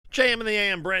JM and the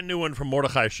AM, brand new one from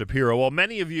Mordechai Shapiro. Well,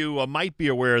 many of you might be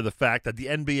aware of the fact that the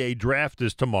NBA draft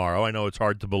is tomorrow. I know it's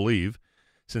hard to believe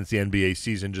since the NBA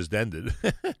season just ended.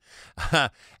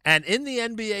 And in the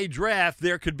NBA draft,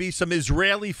 there could be some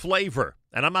Israeli flavor.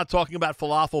 And I'm not talking about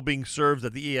falafel being served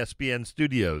at the ESPN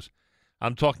studios.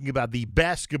 I'm talking about the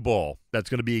basketball that's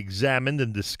going to be examined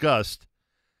and discussed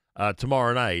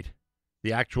tomorrow night.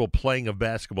 The actual playing of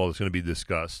basketball is going to be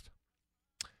discussed.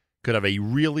 Could have a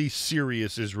really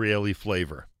serious Israeli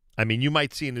flavor. I mean, you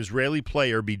might see an Israeli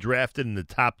player be drafted in the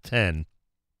top 10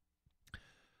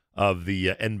 of the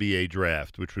NBA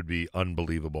draft, which would be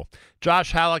unbelievable.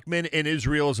 Josh Halleckman in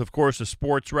Israel is, of course, a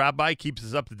sports rabbi, keeps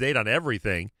us up to date on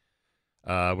everything,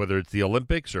 whether it's the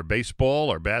Olympics or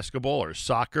baseball or basketball or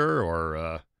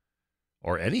soccer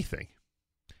or anything.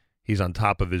 He's on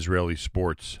top of Israeli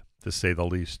sports, to say the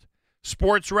least.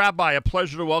 Sports rabbi, a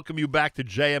pleasure to welcome you back to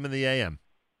JM and the AM.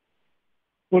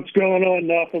 What's going on,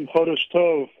 Nachum? Chodesh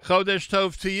Tov. Chodesh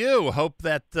Tov to you. Hope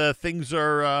that things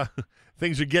are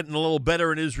getting a little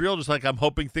better in Israel, just like I'm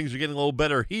hoping things are getting a little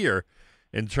better here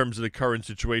in terms of the current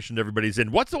situation everybody's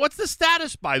in. What's the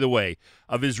status, by the way,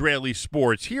 of Israeli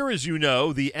sports? Here, as you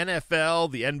know, the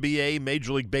NFL, the NBA,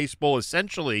 Major League Baseball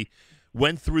essentially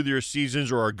went through their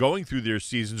seasons or are going through their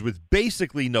seasons with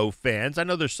basically no fans. I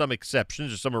know there's some exceptions.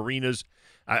 There's some arenas,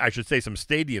 I should say some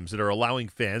stadiums that are allowing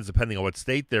fans, depending on what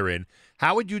state they're in.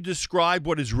 How would you describe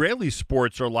what Israeli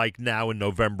sports are like now in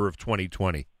November of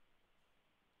 2020?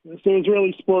 So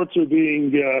Israeli sports are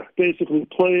being basically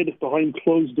played behind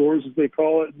closed doors, as they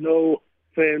call it. No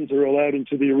fans are allowed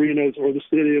into the arenas or the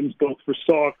stadiums, both for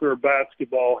soccer,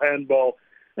 basketball, handball,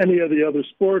 any of the other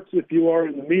sports. If you are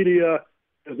in the media,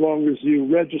 as long as you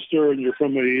register and you're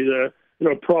from a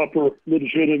proper,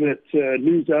 legitimate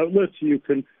news outlet, you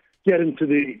can get into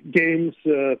the games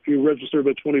if you register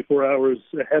about 24 hours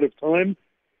ahead of time.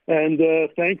 And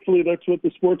thankfully, that's what the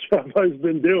sports rabbi's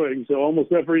been doing. So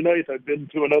almost every night I've been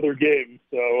to another game.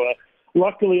 So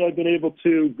luckily I've been able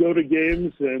to go to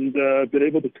games and been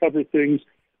able to cover things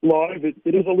live. It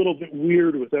is a little bit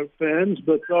weird without fans,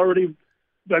 but already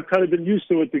I've kind of been used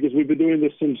to it because we've been doing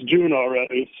this since June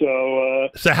already. So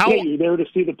you're there to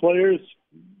see the players.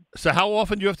 So how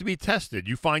often do you have to be tested?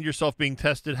 You find yourself being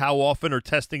tested how often, or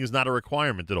testing is not a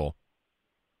requirement at all?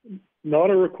 Not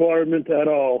a requirement at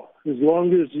all. As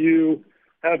long as you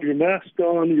have your mask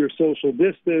on, your social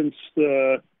distance,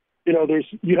 you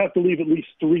have to leave at least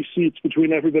 3 seats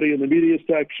between everybody in the media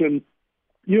section.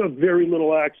 You have very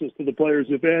little access to the players,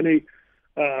 if any.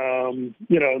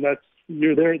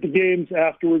 You're there at the games.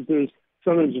 Afterwards, there's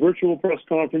sometimes virtual press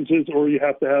conferences, or you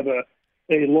have to have a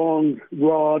long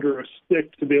rod or a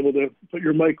stick to be able to put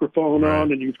your microphone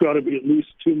on, and you've got to be at least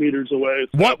 2 meters away.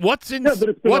 So, what's in? But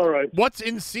it's been all right. What's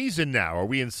in season now? Are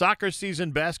we in soccer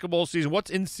season, basketball season? What's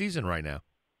in season right now?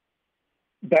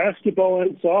 Basketball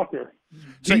and soccer.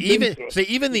 So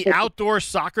even the outdoor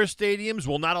soccer stadiums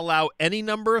will not allow any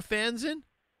number of fans in?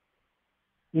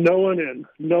 No one in.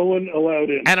 No one allowed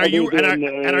in. And are you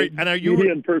personnel?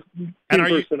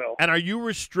 And are you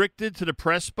restricted to the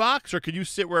press box, or can you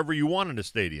sit wherever you want in the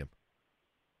stadium?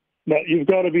 No, you've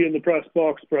got to be in the press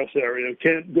box, press area.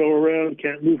 Can't go around,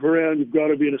 can't move around. You've got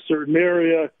to be in a certain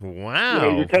area.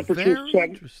 Wow. Your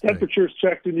temperature's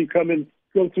checked when you come in,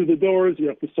 go through the doors. You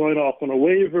have to sign off on a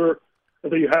waiver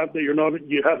that you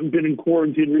haven't been in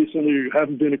quarantine recently, or you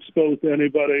haven't been exposed to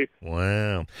anybody.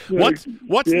 Wow. What's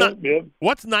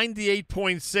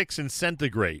 98.6 in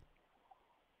centigrade?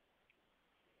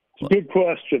 Good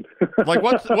question. Like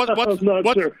what's sure.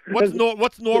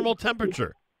 What's normal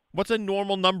temperature? What's a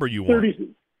normal number you want? 30,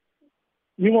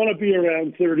 you want to be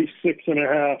around 36 and a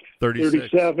half, 36.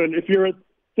 37. If you're at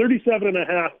 37 and a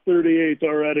half, 38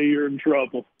 already, you're in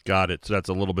trouble. Got it. So that's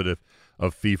a little bit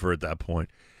of fever at that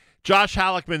point. Josh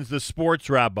Halleckman's the sports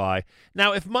rabbi.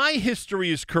 Now, if my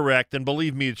history is correct, and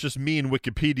believe me, it's just me and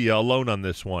Wikipedia alone on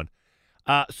this one.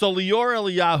 So Lior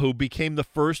Eliyahu became the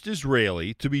first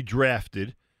Israeli to be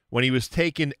drafted when he was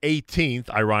taken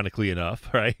 18th, ironically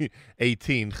enough, right?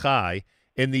 18, Chai,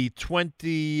 in the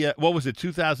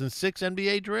 2006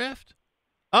 NBA draft?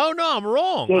 Oh, no, I'm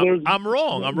wrong. So I'm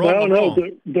wrong. No,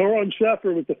 Doron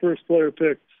Sheffer was the first player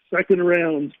picked, second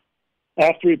round.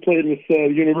 After he played with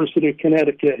the University of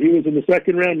Connecticut. He was in the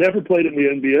second round, never played in the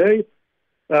NBA.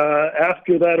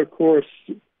 After that, of course,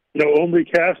 Omri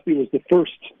Caspi was the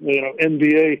first,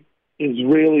 NBA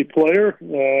Israeli player.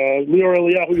 Lior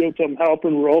Eliyahu, Yotam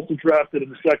Halpern were also drafted in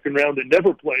the second round and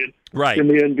never played in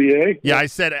the NBA. Yeah, I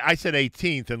said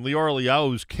 18th. In Lior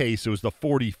Eliyahu's case, it was the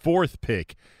 44th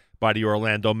pick by the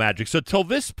Orlando Magic. So till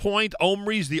this point,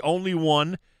 Omri's the only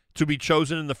one to be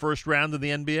chosen in the first round of the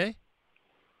NBA?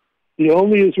 The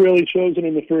only Israeli chosen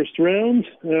in the first round,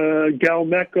 Gal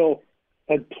Mekel,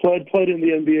 had played in the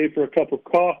NBA for a cup of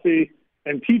coffee,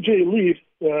 and T.J. Leaf,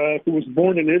 who was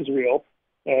born in Israel,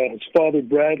 his father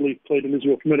Bradley played in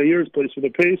Israel for many years, plays for the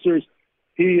Pacers.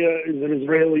 He is an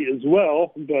Israeli as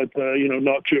well, but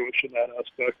not Jewish in that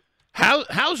aspect.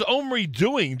 How's Omri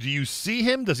doing? Do you see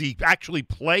him? Does he actually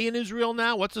play in Israel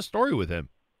now? What's the story with him?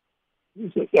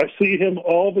 I see him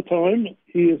all the time.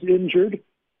 He is injured.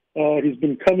 He's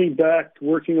been coming back,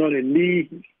 working on a knee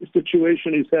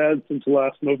situation he's had since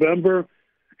last November.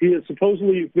 He is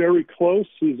supposedly very close.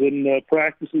 He's in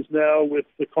practices now with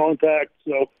the contact,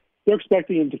 so they're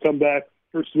expecting him to come back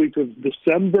first week of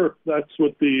December. That's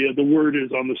what the word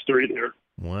is on the street here.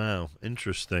 Wow,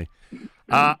 interesting.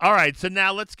 All right, so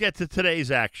now let's get to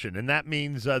today's action, and that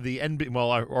means the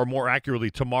NBA, or more accurately,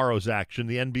 tomorrow's action.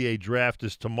 The NBA draft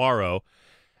is tomorrow,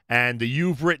 and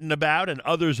you've written about, and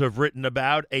others have written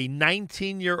about, a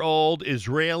 19-year-old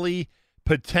Israeli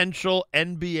potential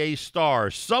NBA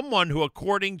star, someone who,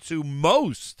 according to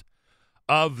most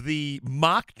of the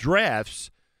mock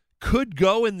drafts, could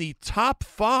go in the top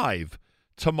 5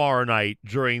 tomorrow night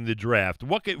during the draft.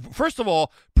 First of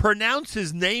all, pronounce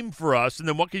his name for us, and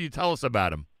then what can you tell us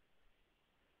about him?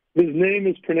 His name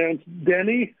is pronounced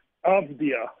Deni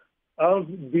Avdia.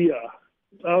 Avdia.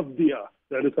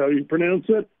 That is how you pronounce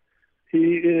it. He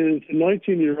is a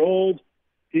 19-year-old.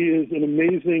 He is an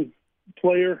amazing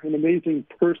player, an amazing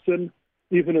person,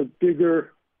 even a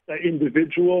bigger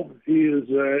individual. He is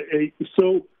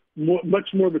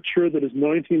much more mature than his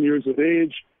 19 years of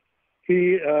age.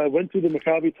 He went through the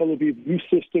Maccabi Tel Aviv youth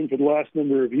system for the last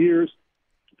number of years.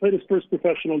 Played his first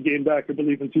professional game back, I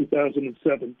believe, in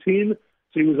 2017.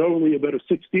 So he was only about a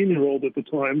 16-year-old at the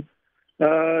time.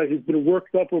 He's been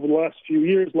worked up over the last few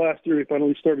years. Last year, he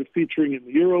finally started featuring in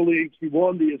the EuroLeague. He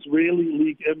won the Israeli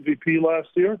League MVP last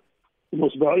year, the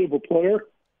most valuable player.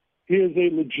 He is a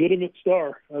legitimate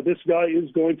star. This guy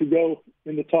is going to go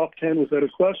in the top 10 without a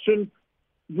question.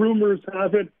 Rumors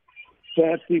have it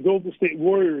that the Golden State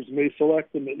Warriors may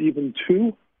select him at even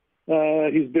 2.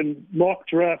 He's been mock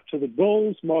draft to the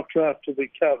Bulls, mock draft to the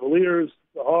Cavaliers,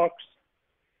 the Hawks,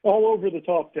 all over the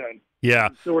top 10. Yeah.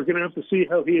 So we're going to have to see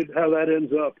how that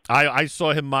ends up. I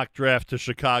saw him mock draft to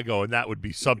Chicago, and that would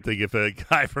be something if a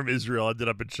guy from Israel ended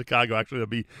up in Chicago. Actually, that would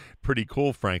be pretty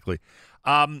cool, frankly.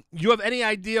 You have any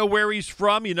idea where he's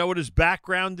from? You know what his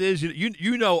background is?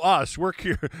 You know us. We're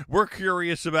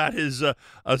curious about his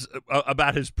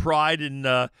pride in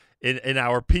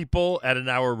our people and in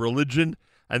our religion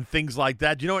and things like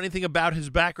that. Do you know anything about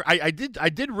his background? I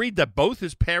did read that both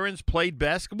his parents played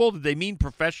basketball. Did they mean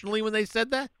professionally when they said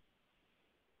that?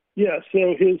 Yeah.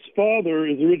 So his father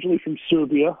is originally from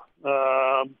Serbia.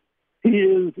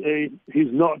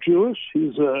 He's not Jewish.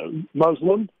 He's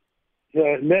Muslim.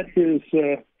 Met his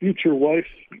future wife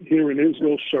here in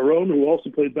Israel, Sharon, who also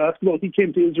played basketball. He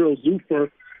came to Israel Zufer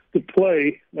to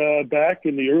play back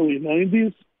in the early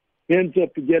 90s. He ends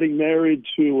up getting married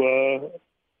to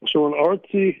Sharon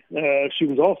Artsy. She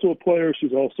was also a player.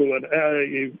 She's also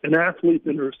an athlete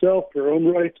in herself, her own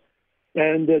right.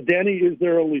 And Danny is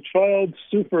their only child.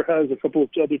 Zufer has a couple of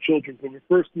other children from her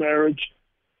first marriage.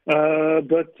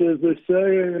 But as they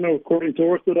say, according to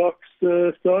Orthodox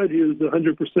side, he is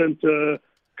 100%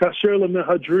 kasher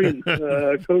lemehadrin,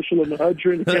 kosher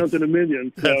lemehadrin, counting a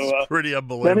million. So, that's pretty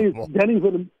unbelievable.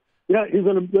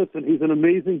 He's an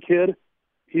amazing kid.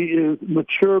 He is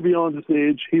mature beyond his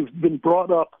age. He's been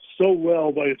brought up so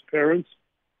well by his parents.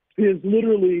 He is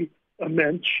literally a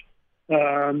mensch.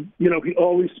 He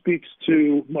always speaks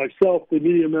to myself, the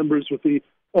media members, with the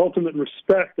ultimate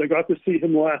respect. I got to see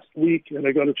him last week, and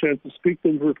I got a chance to speak to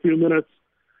him for a few minutes.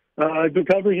 I've been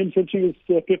covering him since he was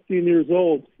 15 years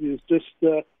old. He's just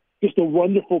a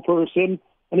wonderful person,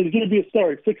 and he's going to be a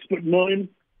star. He's 6'9",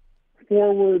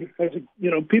 forward.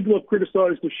 People have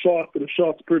criticized his shot, but his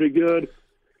shot's pretty good.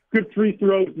 Good free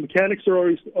throws. Mechanics are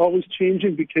always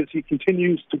changing because he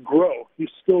continues to grow.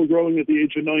 He's still growing at the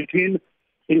age of 19.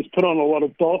 He's put on a lot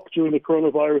of bulk during the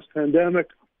coronavirus pandemic.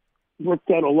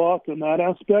 Worked out a lot in that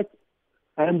aspect.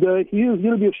 And he is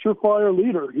going to be a surefire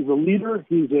leader. He's a leader.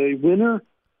 He's a winner.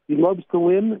 He loves to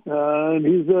win. And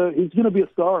he's going to be a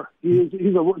star. He's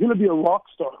going to be a rock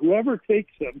star. Whoever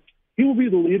takes him, he will be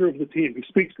the leader of the team. He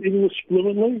speaks English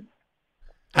fluently.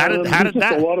 How did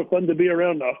that? A lot of fun to be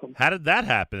around, Malcolm. How did that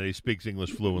happen? That he speaks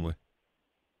English fluently.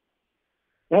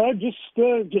 Just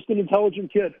an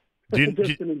intelligent kid. An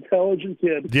intelligent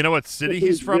kid. Do you know what city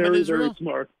he's from in Israel? Very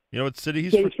smart. You know what city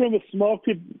he's from? He's from a small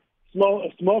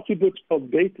kibbutz called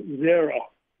Beit Zera.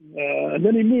 And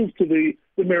then he moved to the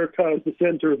Americas, the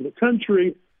center of the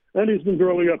country. And he's been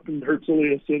growing up in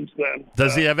Herzliya since then.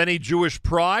 Does he have any Jewish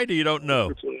pride, or you don't know?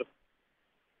 Herzliya.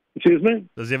 Excuse me?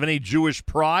 Does he have any Jewish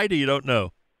pride, or you don't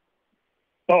know?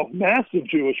 Oh, massive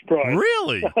Jewish pride.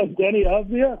 Really? Denny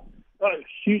Avdia?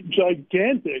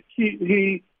 Gigantic.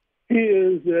 He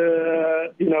is,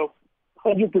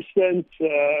 100%,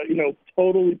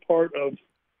 totally part of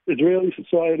Israeli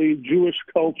society, Jewish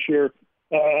culture,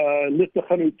 lit the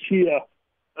Hanukkah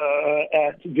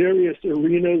at various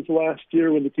arenas last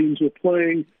year when the teams were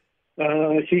playing.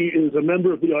 He is a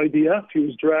member of the IDF. He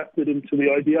was drafted into the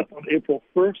IDF on April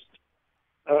 1st.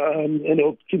 And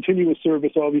he'll continue his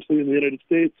service, obviously, in the United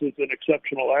States as an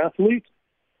exceptional athlete.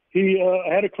 I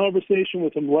had a conversation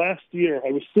with him last year.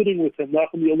 I was sitting with him.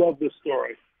 Nachum, you'll love this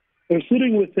story. I was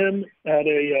sitting with him at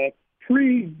a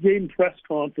pre-game press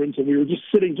conference, and we were just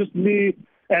sitting, just me,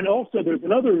 and also there's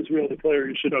another Israeli player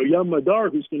you should know, Yam Madar,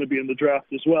 who's going to be in the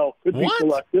draft as well. Could be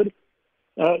selected.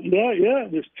 Yeah,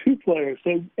 there's two players.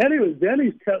 So anyway,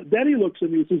 Denny looks at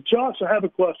me and says, Josh, I have a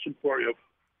question for you.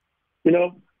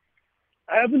 I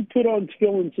haven't put on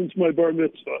tefillin since my bar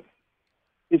mitzvah.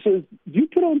 He says, do you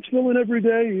put on tefillin every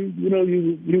day?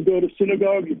 You go to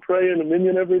synagogue, you pray in a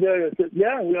minyan every day? I said,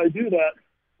 yeah, I do that.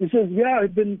 He says, yeah,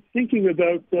 I've been thinking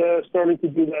about starting to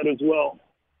do that as well.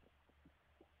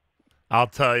 I'll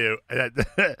tell you,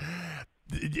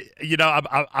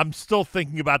 I'm still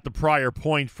thinking about the prior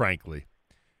point, frankly.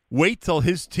 Wait till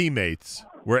his teammates,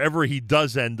 wherever he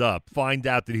does end up, find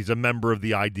out that he's a member of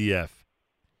the IDF.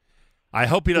 I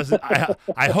hope he doesn't.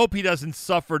 I hope he doesn't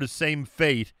suffer the same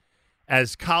fate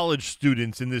as college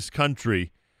students in this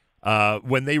country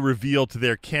when they reveal to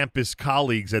their campus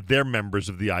colleagues that they're members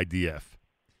of the IDF.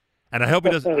 And I hope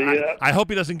he doesn't. Yeah. I hope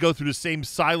he doesn't go through the same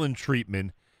silent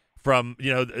treatment from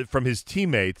his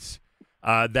teammates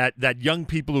that young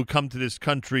people who come to this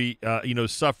country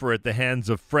suffer at the hands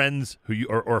of friends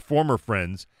or former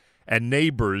friends and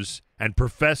neighbors and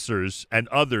professors and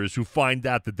others who find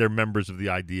out that they're members of the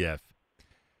IDF.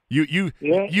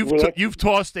 You've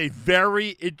tossed a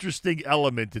very interesting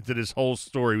element into this whole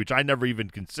story, which I never even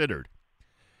considered.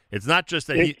 It's not just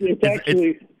that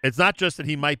it's not just that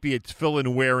he might be a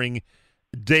daily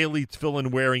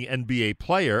tefillin wearing NBA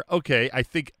player. Okay, I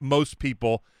think most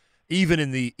people, even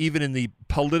in the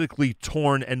politically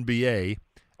torn NBA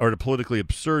or the politically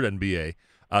absurd NBA,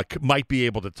 might be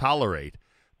able to tolerate.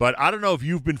 But I don't know if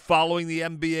you've been following the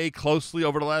NBA closely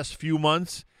over the last few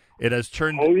months. It has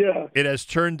turned. Oh yeah. It has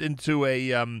turned into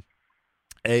a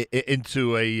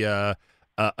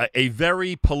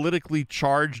very politically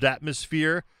charged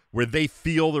atmosphere where they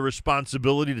feel the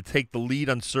responsibility to take the lead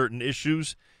on certain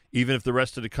issues, even if the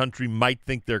rest of the country might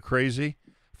think they're crazy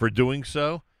for doing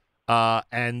so.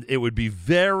 And it would be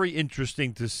very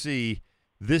interesting to see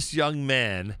this young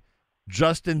man,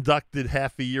 just inducted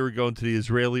half a year ago into the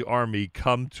Israeli army,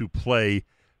 come to play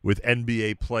with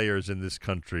NBA players in this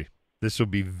country. This will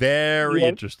be very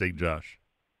interesting, Josh.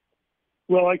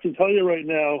 Well, I can tell you right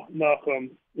now, Nachum,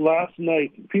 last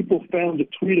night people found a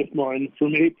tweet of mine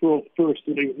from April 1st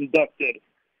when he was inducted.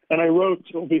 And I wrote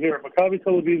over here, Maccabi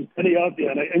Tel Aviv's Denny Avdia,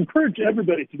 and I encourage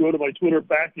everybody to go to my Twitter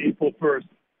back April 1st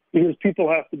because people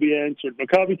have to be answered.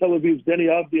 Maccabi Tel Aviv's Denny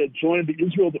Avdia joined the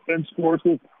Israel Defense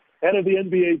Forces ahead of the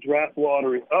NBA draft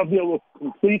lottery. Avdia will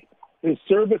complete his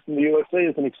service in the USA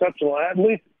as an exceptional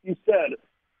athlete. He said,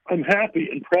 I'm happy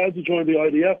and proud to join the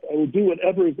IDF. I will do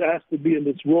whatever is asked of me in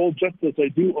this role, just as I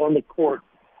do on the court.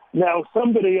 Now,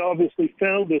 somebody obviously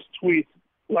found this tweet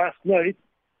last night,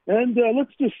 and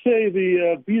let's just say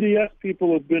the BDS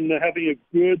people have been having a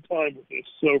good time with this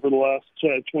over the last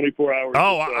 24 hours.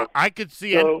 Oh, so. I could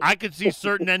see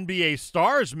certain NBA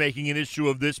stars making an issue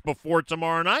of this before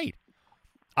tomorrow night.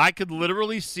 I could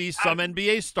literally see some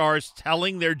NBA stars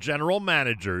telling their general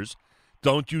managers,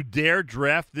 don't you dare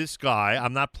draft this guy.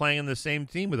 I'm not playing on the same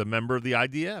team with a member of the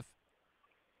IDF.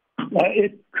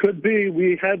 It could be.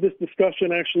 We had this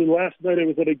discussion actually last night. I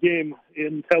was at a game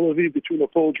in Tel Aviv between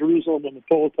Hapoel Jerusalem and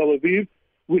Hapoel Tel Aviv.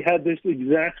 We had this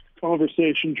exact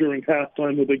conversation during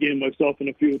halftime of the game, myself and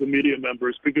a few of the media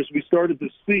members, because we started to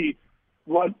see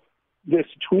what this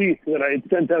tweet that I had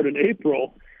sent out in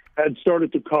April had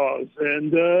started to cause.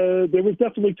 And there was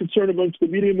definitely concern amongst the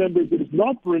media members that has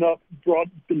not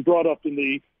been brought up in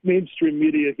the mainstream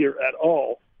media here at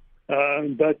all.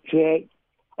 But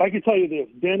I can tell you this,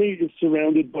 Denny is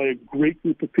surrounded by a great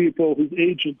group of people. His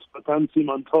agent, Matan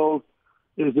Simantov,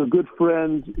 is a good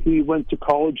friend. He went to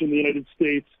college in the United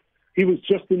States. He was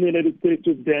just in the United States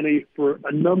with Denny for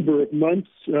a number of months.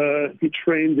 He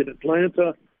trained in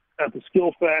Atlanta at the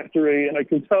Skill Factory, and I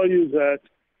can tell you that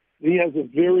he has a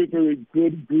very, very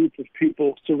good group of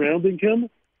people surrounding him.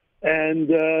 And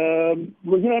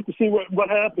we're going to have to see what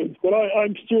happens. But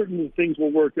I'm certain that things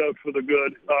will work out for the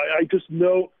good. I just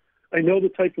know. I know the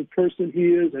type of person he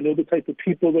is. I know the type of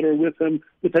people that are with him,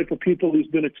 the type of people he's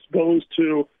been exposed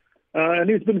to. And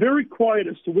he's been very quiet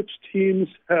as to which teams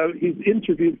he's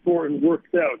interviewed for and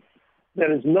worked out. That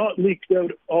has not leaked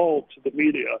out at all to the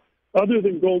media. Other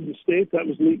than Golden State, that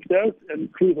was leaked out,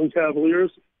 and Cleveland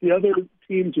Cavaliers, the other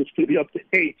teams, which could be up to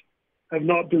 8, have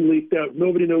not been leaked out.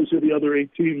 Nobody knows who the other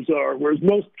 8 teams are, whereas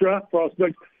most draft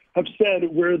prospects have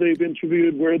said where they've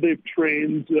interviewed, where they've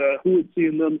trained, who has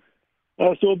seen them.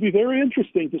 So it'll be very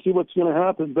interesting to see what's going to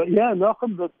happen. But, yeah,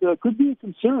 Malcolm, that could be a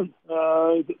concern.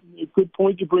 A good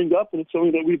point to bring up, and it's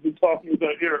something that we've been talking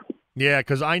about here. Yeah,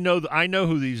 because I know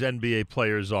who these NBA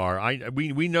players are.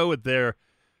 We know what they're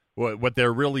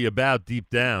really about deep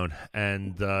down,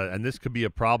 and this could be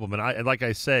a problem. And like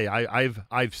I say,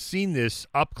 I've seen this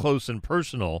up close and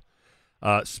personal,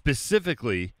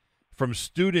 specifically from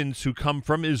students who come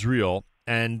from Israel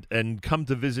and come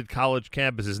to visit college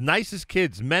campuses. Nicest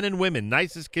kids, men and women,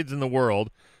 nicest kids in the world,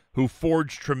 who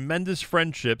forge tremendous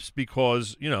friendships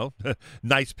because,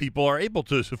 nice people are able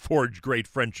to forge great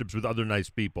friendships with other nice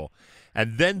people.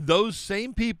 And then those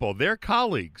same people, their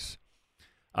colleagues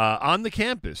on the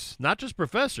campus, not just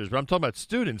professors, but I'm talking about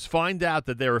students, find out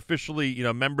that they're officially,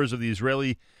 members of the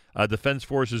Israeli Defense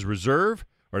Forces Reserve,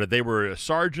 or that they were a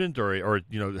sergeant or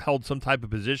held some type of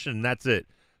position, and that's it.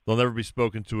 They'll never be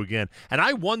spoken to again. And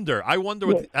I wonder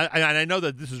what, and I know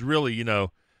that this is really,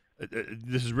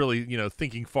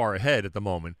 thinking far ahead at the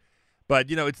moment.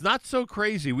 But, it's not so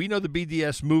crazy. We know the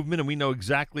BDS movement, and we know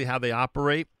exactly how they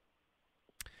operate.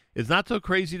 It's not so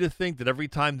crazy to think that every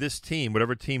time this team,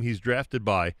 whatever team he's drafted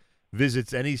by,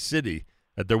 visits any city,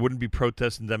 that there wouldn't be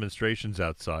protests and demonstrations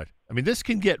outside. I mean, this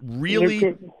can get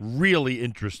really, really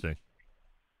interesting.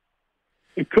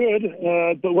 It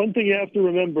could, but one thing you have to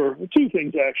remember, 2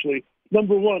 things actually.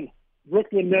 Number one,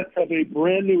 Brooklyn Nets have a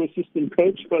brand new assistant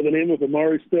coach by the name of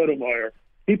Amari Stoudemire.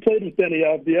 He played with Deni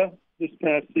Avdija this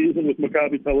past season with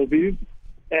Maccabi Tel Aviv,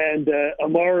 and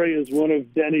Amari is one of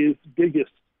Deni's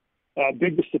biggest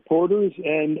supporters.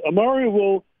 And Amari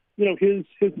will, his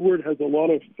word has a lot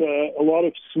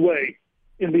of sway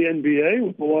in the NBA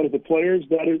with a lot of the players.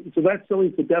 So that's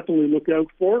something to definitely look out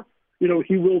for.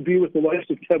 He will be with the likes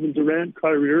of Kevin Durant,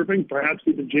 Kyrie Irving, perhaps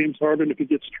even James Harden if he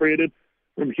gets traded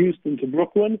from Houston to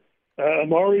Brooklyn.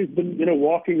 Amari's been,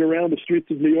 walking around the streets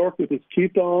of New York with his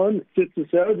kippah on, sits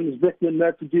us out, and his Brooklyn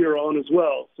Nets gear on as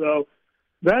well. So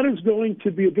that is going to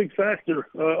be a big factor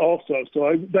also. So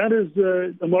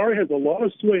Amari has a lot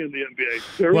of sway in the NBA.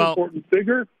 Very important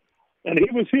figure, and he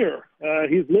was here.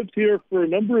 He's lived here for a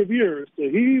number of years, so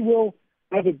he will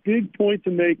have a big point to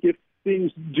make if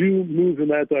things do move in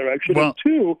that direction. Well,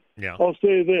 and 2, I'll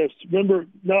say this. Remember,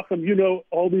 Nachum,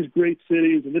 all these great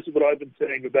cities, and this is what I've been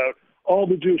saying about all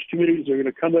the Jewish communities are going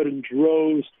to come out in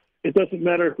droves. It doesn't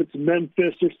matter if it's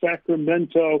Memphis or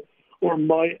Sacramento or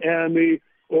Miami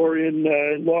or in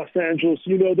Los Angeles.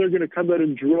 They're going to come out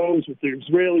in droves with their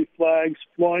Israeli flags,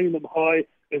 flying them high.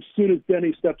 As soon as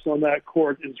Deni steps on that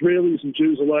court, Israelis and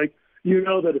Jews alike,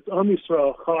 that it's Am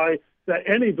Yisrael Chai, that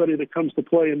anybody that comes to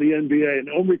play in the NBA, and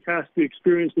Omri Caspi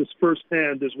experienced this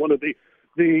firsthand as one of the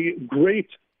great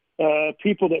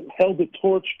people that held the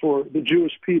torch for the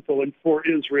Jewish people and for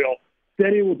Israel.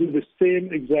 Deni will do the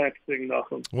same exact thing,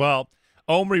 Nachum. Well,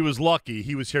 Omri was lucky.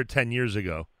 He was here 10 years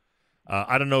ago.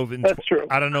 I don't know if That's true.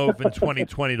 I don't know if in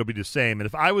 2020 it'll be the same. And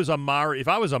if I was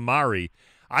Amari,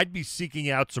 I'd be seeking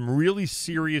out some really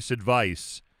serious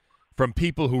advice from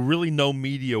people who really know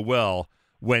media well.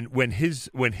 When his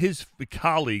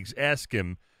colleagues ask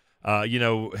him,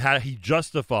 how he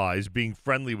justifies being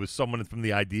friendly with someone from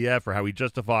the IDF, or how he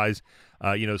justifies,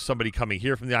 somebody coming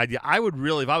here from the IDF, I would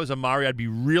really, if I was Amari, I'd be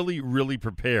really, really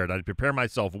prepared. I'd prepare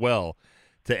myself well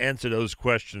to answer those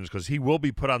questions, because he will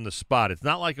be put on the spot. It's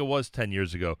not like it was 10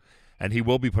 years ago, and he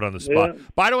will be put on the spot. Yeah.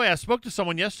 By the way, I spoke to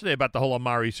someone yesterday about the whole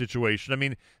Amari situation. I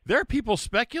mean, there are people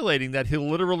speculating that he'll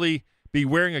literally be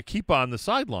wearing a kippah on the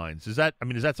sidelines. Is that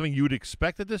something you would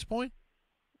expect at this point?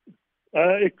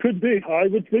 It could be. I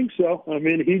would think so. I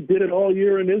mean, he did it all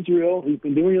year in Israel. He's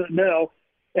been doing it now.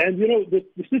 And, the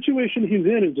situation he's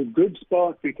in is a good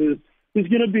spot because he's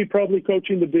going to be probably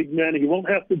coaching the big men. He won't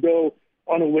have to go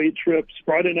on away trips.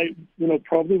 Friday night,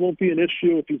 probably won't be an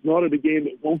issue. If he's not at a game,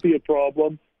 it won't be a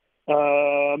problem.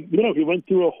 He went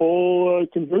through a whole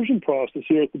conversion process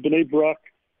here at the B'nai Brak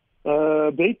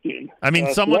Beit Din.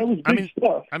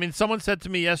 Someone said to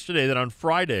me yesterday that on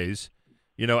Fridays,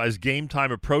 as game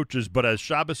time approaches, but as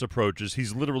Shabbos approaches,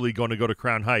 he's literally going to go to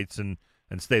Crown Heights and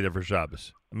stay there for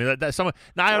Shabbos. I mean, that's someone.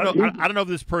 Now I don't know. I don't know if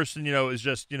this person, is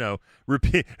just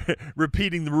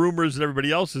repeating the rumors that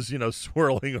everybody else is,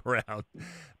 swirling around.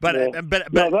 But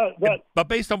but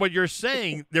based on what you're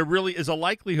saying, there really is a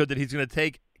likelihood that he's going to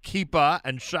take Kippah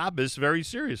and Shabbos very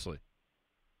seriously.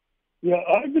 Yeah,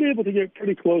 I've been able to get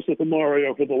pretty close with Amari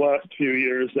over the last few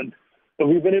years, and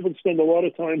we've been able to spend a lot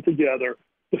of time together.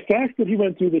 The fact that he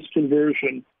went through this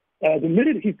conversion, the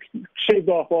minute he shaved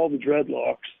off all the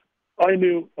dreadlocks, I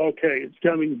knew, okay, it's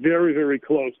coming very, very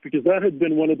close, because that had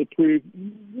been one of the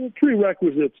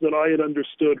prerequisites that I had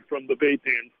understood from the Beit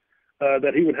Din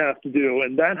that he would have to do.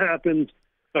 And that happened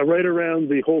right around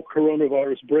the whole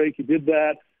coronavirus break. He did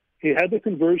that. He had the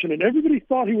conversion, and everybody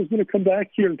thought he was going to come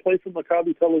back here and play for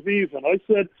Maccabi Tel Aviv. And I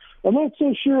said, I'm not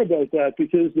so sure about that,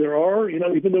 because there are,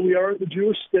 even though we are the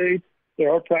Jewish state,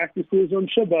 there are practices on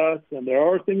Shabbat, and there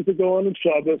are things that go on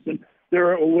Shabbos, and there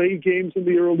are away games in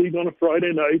the EuroLeague on a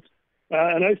Friday night.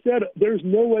 And I said, there's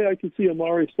no way I could see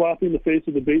Amari slapping the face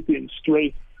of the Beit Din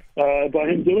straight by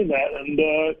him doing that.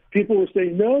 And people were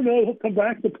saying, no, he'll come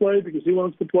back to play because he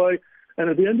wants to play. And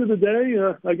at the end of the day,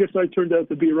 I guess I turned out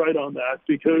to be right on that,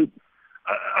 because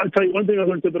I'll tell you one thing I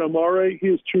learned about Amari, he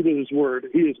is true to his word.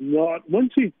 He is not,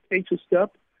 once he takes a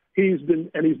step, he's been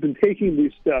taking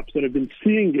these steps and have been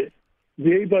seeing it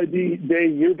day by day,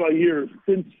 year by year,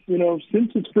 since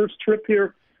his first trip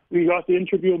here. We got to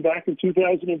interview him back in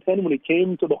 2010 when he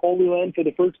came to the Holy Land for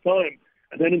the first time.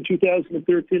 And then in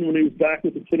 2013 when he was back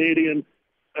with the Canadian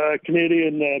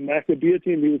Maccabi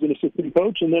team, he was an assistant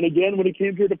coach. And then again when he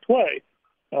came here to play,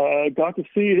 got to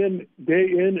see him day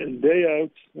in and day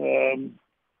out.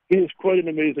 He is quite an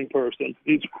amazing person.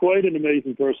 He's quite an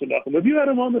amazing person, Malcolm. Have you had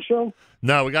him on the show?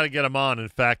 No, we got to get him on. In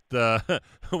fact,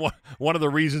 one of the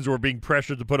reasons we're being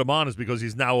pressured to put him on is because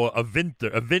he's now a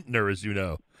vintner, as you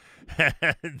know.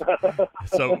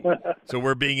 so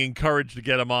we're being encouraged to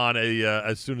get him on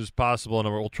as soon as possible, and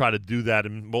we'll try to do that.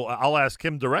 And I'll ask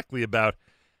him directly about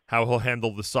how he'll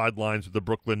handle the sidelines with the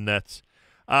Brooklyn Nets.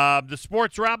 The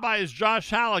sports rabbi is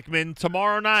Josh Halleckman.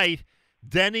 Tomorrow night,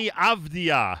 Deni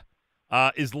Avdija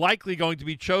is likely going to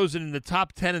be chosen in the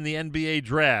top 10 in the NBA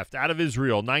draft out of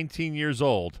Israel, 19 years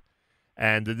old.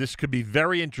 And this could be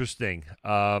very interesting.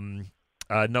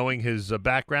 Knowing his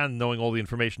background, knowing all the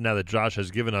information now that Josh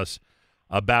has given us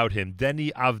about him. Deni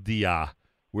Avdija,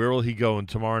 where will he go in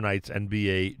tomorrow night's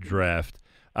NBA draft?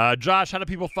 Josh, how do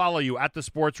people follow you? At the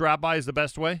Sports Rabbi is the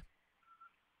best way?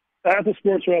 At the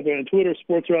Sports Rabbi on Twitter,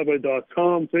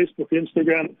 sportsrabbi.com, Facebook,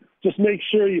 Instagram. Just make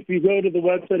sure if you go to the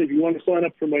website, if you want to sign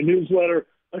up for my newsletter,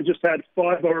 I just had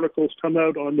 5 articles come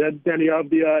out on Deni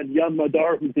Avdija and Yan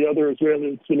Madar, who's the other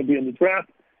Israeli that's going to be in the draft.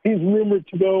 He's rumored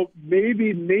to go maybe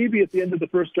at the end of the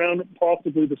first round,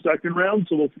 possibly the second round.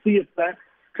 So we'll see if that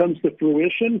comes to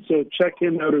fruition. So check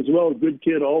him out as well. Good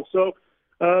kid also.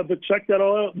 But check that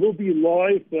all out. We'll be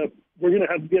live. We're going to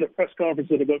have to get a press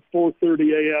conference at about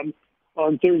 4:30 a.m.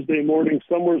 on Thursday morning,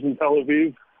 somewhere in Tel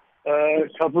Aviv,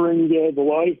 covering the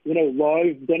live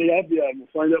Deni Avdija. We'll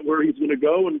find out where he's going to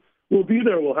go, and we'll be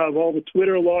there. We'll have all the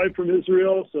Twitter live from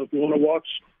Israel. So if you want to watch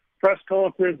press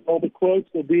conference, all the quotes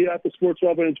will be at the Sports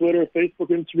Rabbi on Twitter,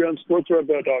 Facebook, Instagram,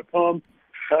 sportsrabbi.com.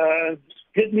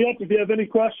 Hit me up if you have any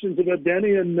questions about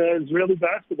Deni and Israeli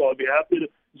basketball. I'd be happy to,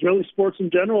 Israeli sports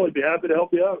in general, I'd be happy to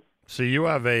help you out. So you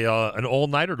have an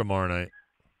all-nighter tomorrow night.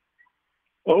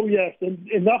 Oh, yes, and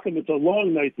nothing. It's a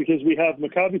long night because we have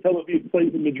Maccabi Tel Aviv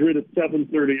plays in Madrid at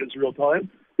 7:30 Israel time.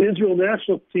 The Israel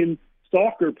national team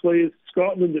soccer plays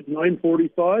Scotland at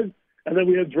 9:45. And then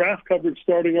we have draft coverage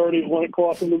starting already at 1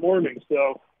 o'clock in the morning.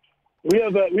 So we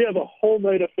have a whole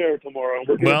night affair tomorrow.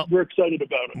 We're excited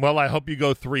about it. Well, I hope you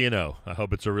go 3-0. I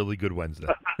hope it's a really good Wednesday.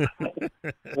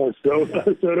 So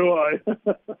do I.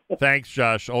 Thanks,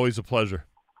 Josh. Always a pleasure.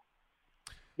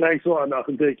 Thanks a lot,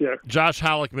 Malcolm. Take care. Josh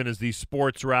Halleckman is the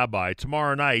sports rabbi.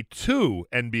 Tomorrow night, 2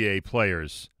 NBA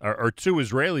players, or 2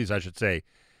 Israelis, I should say,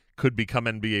 could become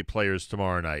NBA players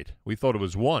tomorrow night. We thought it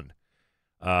was 1.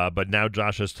 But now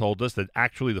Josh has told us that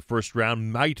actually the first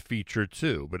round might feature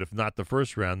 2. But if not the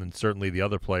first round, then certainly the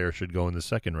other player should go in the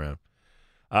second round.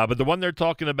 But the one they're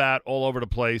talking about all over the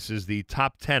place is the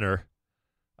top 10er,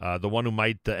 the one who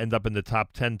might end up in the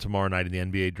top 10 tomorrow night in the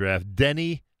NBA draft,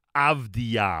 Deni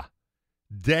Avdija.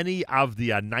 Deni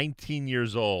Avdija, 19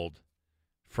 years old,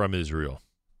 from Israel.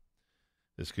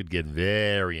 This could get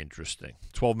very interesting.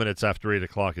 12 minutes after 8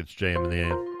 o'clock, it's JM in the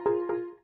AM.